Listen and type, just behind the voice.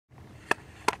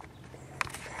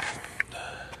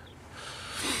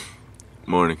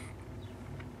Morning.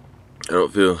 I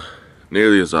don't feel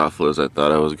nearly as awful as I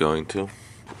thought I was going to.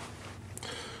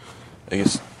 I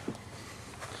guess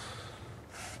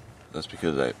that's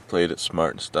because I played it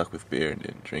smart and stuck with beer and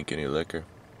didn't drink any liquor.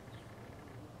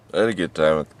 I had a good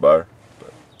time at the bar,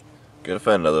 but gotta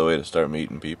find another way to start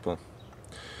meeting people,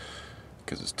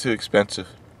 because it's too expensive.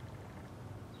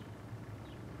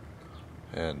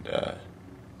 And I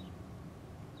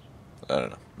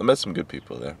don't know. I met some good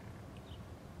people there.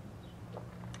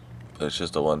 But it's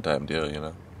just a one-time deal, you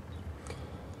know?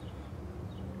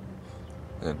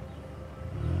 And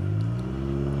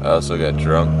I also got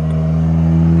drunk.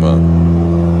 Well,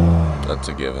 that's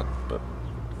a given, but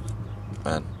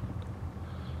man,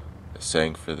 I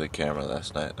sang for the camera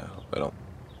last night and I hope I don't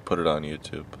put it on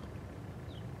YouTube.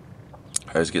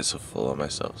 I just get so full of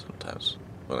myself sometimes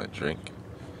when I drink.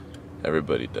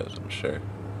 Everybody does, I'm sure.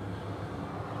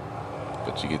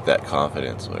 But you get that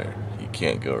confidence where you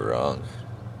can't go wrong.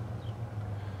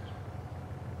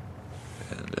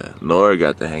 And Nora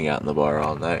got to hang out in the bar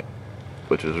all night,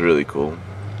 which was really cool.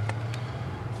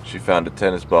 She found a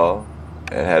tennis ball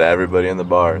and had everybody in the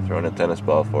bar throwing a tennis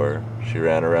ball for her. She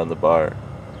ran around the bar,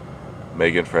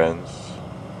 making friends.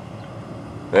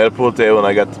 They had a pool table and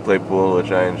I got to play pool,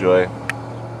 which I enjoy.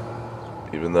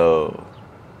 Even though,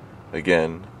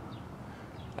 again,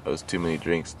 I was too many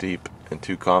drinks deep and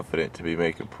too confident to be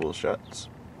making pool shots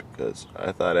because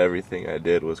I thought everything I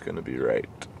did was going to be right.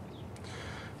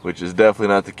 Which is definitely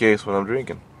not the case when I'm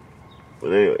drinking.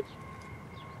 But anyway,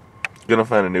 gonna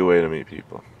find a new way to meet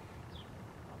people.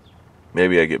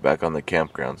 Maybe I get back on the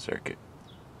campground circuit.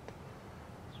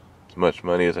 As much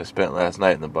money as I spent last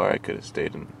night in the bar, I could have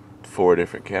stayed in 4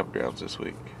 different campgrounds this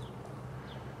week.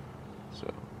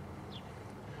 So,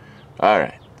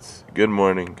 alright. Good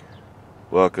morning.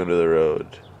 Welcome to the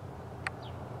road.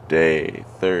 Day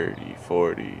 30,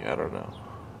 40, I don't know.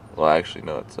 Well, actually,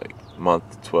 no, it's like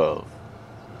month 12.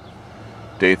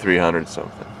 Day 300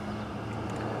 something.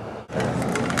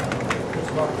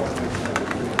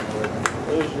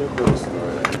 Where's your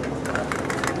bookstore?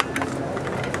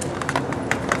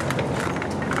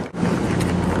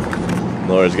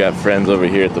 Laura's got friends over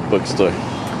here at the bookstore.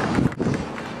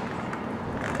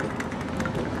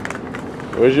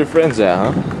 Where's your friends at,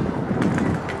 huh?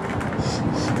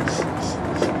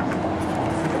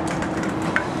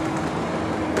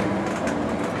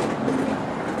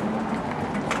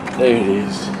 There it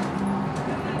is.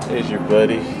 There's your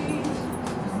buddy.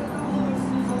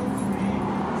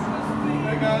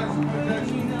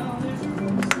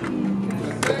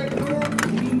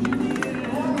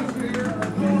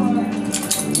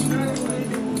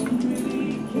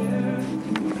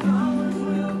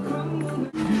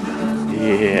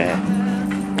 Yeah.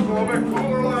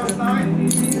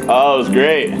 Oh, it was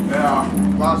great. Yeah,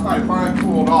 last night finally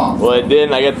cooled off. Well, it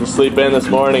didn't. I got to sleep in this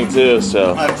morning too,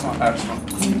 so. Excellent, excellent.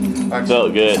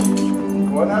 Felt good. Go ahead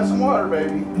and have some water,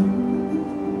 baby.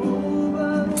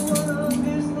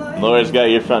 Laura's got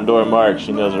your front door marked.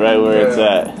 She knows right where it's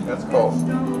at. That's cool.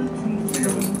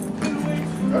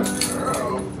 That's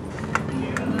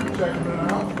checking it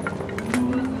out.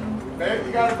 Babe,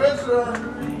 you got a visitor.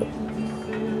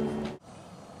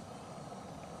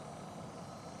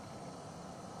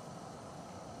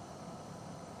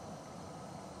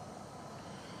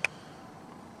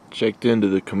 Checked into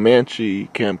the Comanche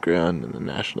campground in the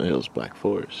National Hills Black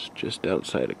Forest, just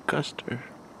outside of Custer,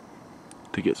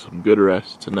 to get some good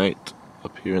rest tonight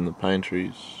up here in the pine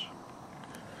trees.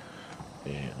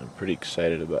 And I'm pretty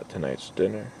excited about tonight's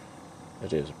dinner.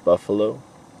 It is buffalo.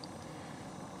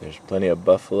 There's plenty of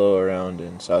buffalo around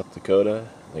in South Dakota.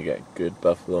 They got good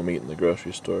buffalo meat in the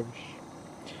grocery stores.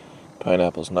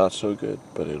 Pineapple's not so good,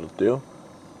 but it'll do.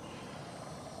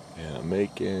 And I'm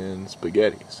making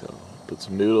spaghetti, so put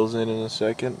some noodles in a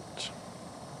second,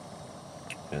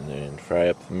 and then fry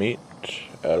up the meat,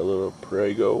 add a little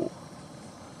Prego,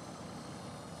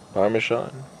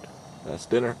 Parmesan. That's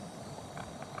dinner.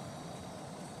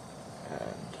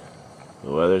 And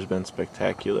the weather's been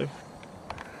spectacular.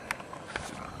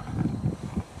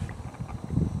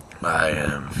 I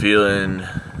am feeling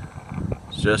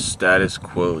just status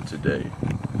quo today.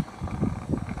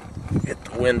 Get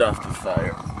the wind off the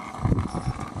fire.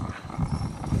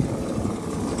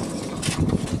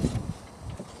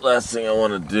 Last thing I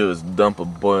want to do is dump a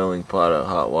boiling pot of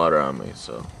hot water on me,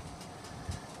 so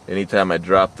anytime I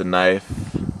drop the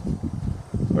knife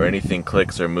or anything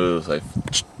clicks or moves, I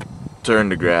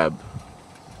turn to grab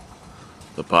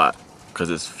the pot, because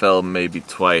it's fell maybe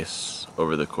twice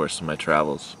over the course of my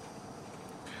travels.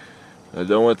 I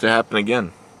don't want it to happen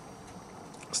again.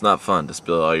 It's not fun to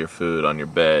spill all your food on your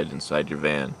bed inside your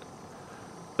van.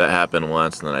 That happened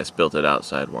once, and then I spilt it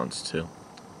outside once too.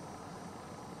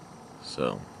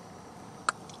 So,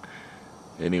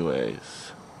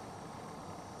 anyways,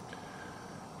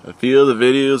 I feel the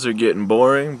videos are getting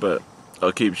boring, but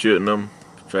I'll keep shooting them.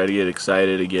 Try to get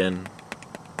excited again.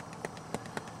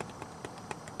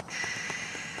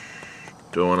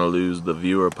 Don't want to lose the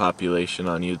viewer population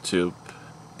on YouTube.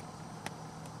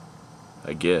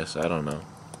 I guess, I don't know.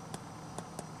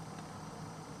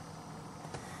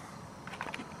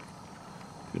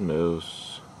 Who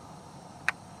knows?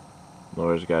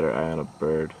 Nora's got her eye on a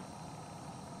bird.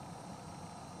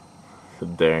 It's a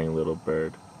daring little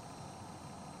bird.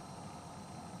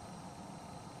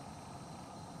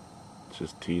 It's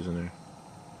just teasing her.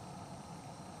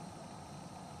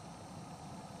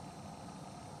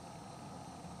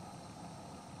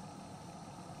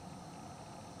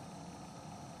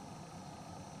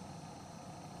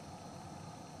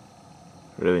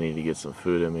 I really need to get some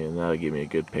food in me, and that'll give me a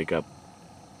good pickup.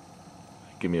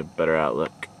 Give me a better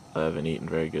outlook. I haven't eaten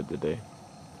very good today.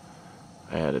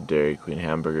 I had a Dairy Queen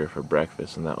hamburger for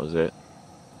breakfast, and that was it.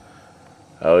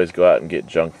 I always go out and get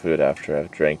junk food after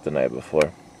I've drank the night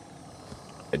before.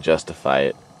 I justify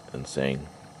it in saying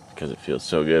because it feels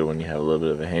so good when you have a little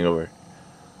bit of a hangover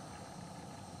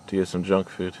to get some junk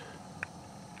food.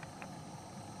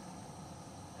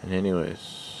 And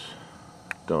anyways,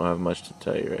 don't have much to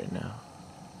tell you right now.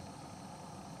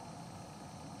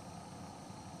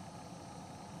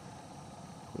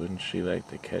 Wouldn't she like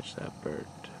to catch that bird?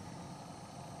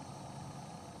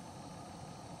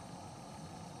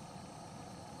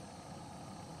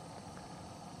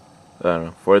 I don't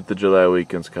know. 4th of July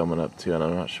weekend's coming up too, and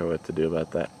I'm not sure what to do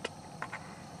about that.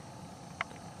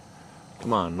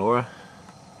 Come on, Nora.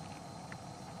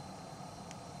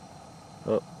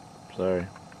 Oh, sorry.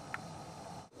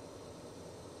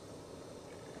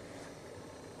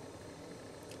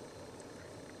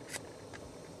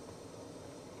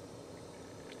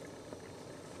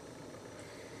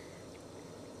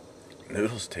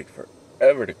 Noodles take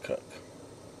forever to cook.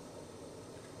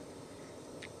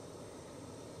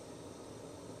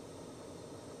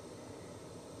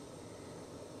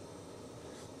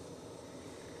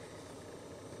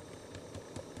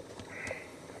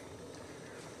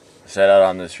 I set out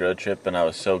on this road trip and I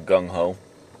was so gung-ho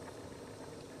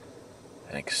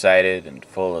and excited and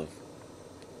full of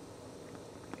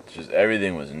just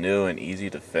everything was new and easy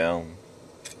to film.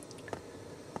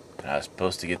 I was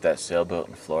supposed to get that sailboat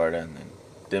in Florida, and then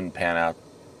didn't pan out.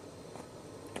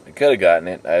 I could have gotten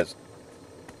it. I was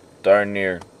darn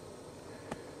near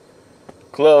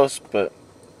close, but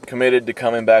committed to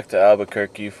coming back to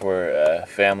Albuquerque for a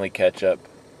family catch-up.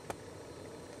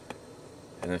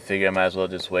 And then figure I might as well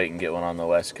just wait and get one on the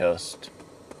West Coast.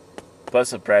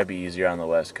 Plus, it'll probably be easier on the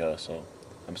West Coast, so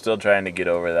I'm still trying to get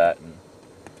over that. And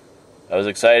I was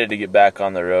excited to get back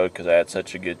on the road because I had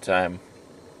such a good time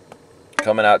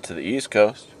coming out to the East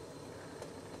Coast.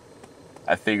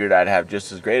 I figured I'd have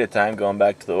just as great a time going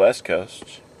back to the West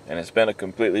Coast, and it's been a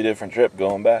completely different trip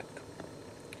going back.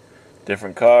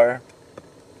 Different car,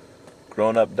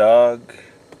 grown-up dog,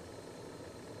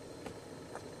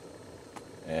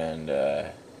 and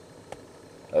a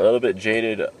little bit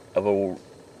jaded of a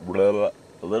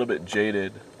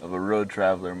road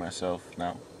traveler myself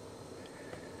now.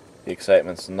 The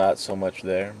excitement's not so much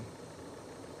there.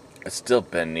 It's still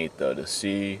been neat though to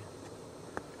see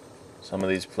some of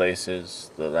these places,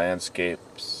 the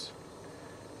landscapes,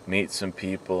 meet some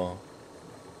people.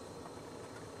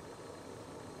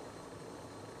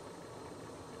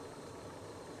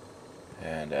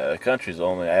 And the country's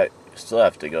only, I still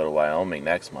have to go to Wyoming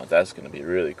next month. That's going to be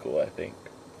really cool, I think.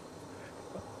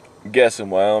 I'm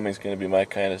guessing Wyoming's going to be my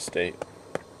kind of state.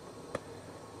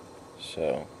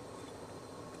 So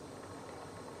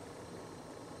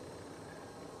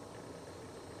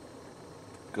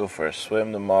go for a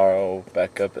swim tomorrow,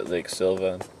 back up at Lake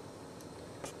Silva.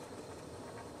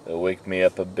 It'll wake me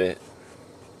up a bit.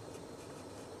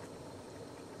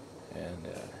 And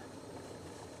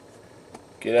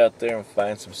get out there and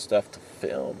find some stuff to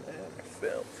film, man.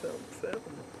 Film.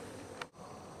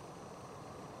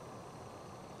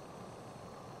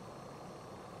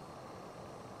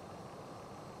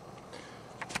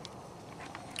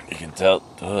 You can tell,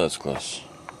 oh, that's close.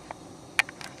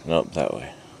 Nope, that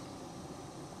way.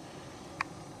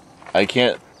 I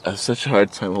have such a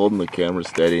hard time holding the camera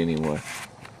steady anymore.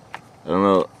 I don't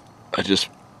know, I think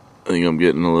I'm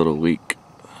getting a little weak.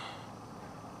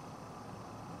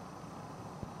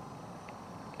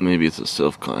 Maybe it's a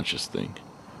self-conscious thing.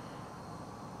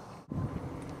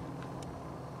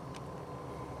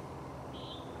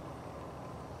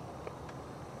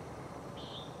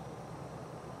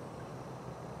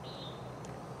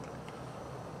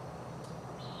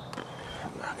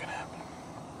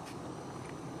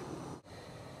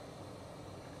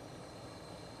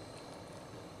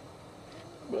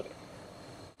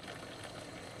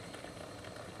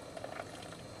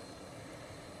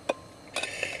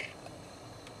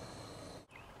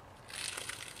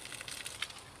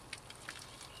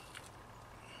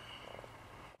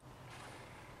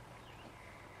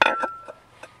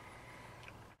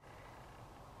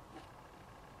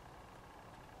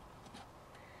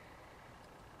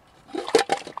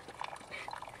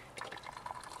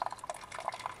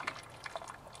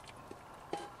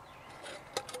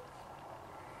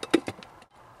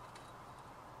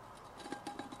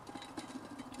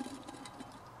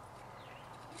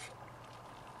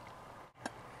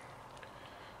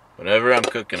 Whenever I'm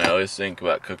cooking, I always think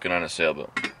about cooking on a sailboat,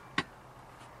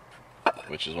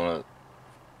 which is one of the...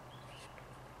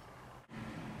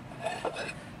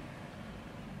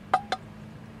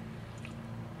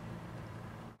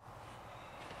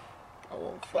 I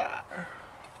want fire.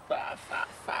 Fire, fire,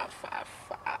 fire, fire,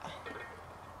 fire.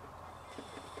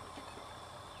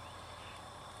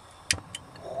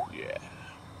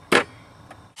 Yeah.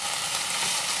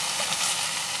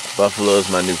 Buffalo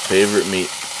is my new favorite meat.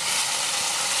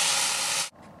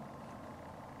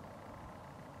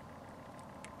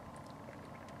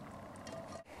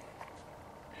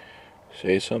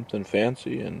 Say something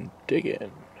fancy and dig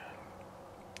in.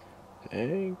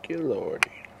 Thank you,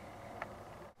 Lordy.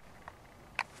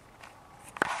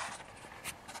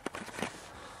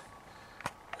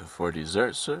 And for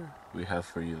dessert, sir, we have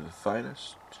for you the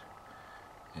finest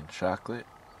in chocolate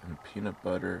and peanut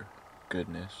butter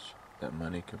goodness that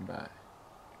money can buy.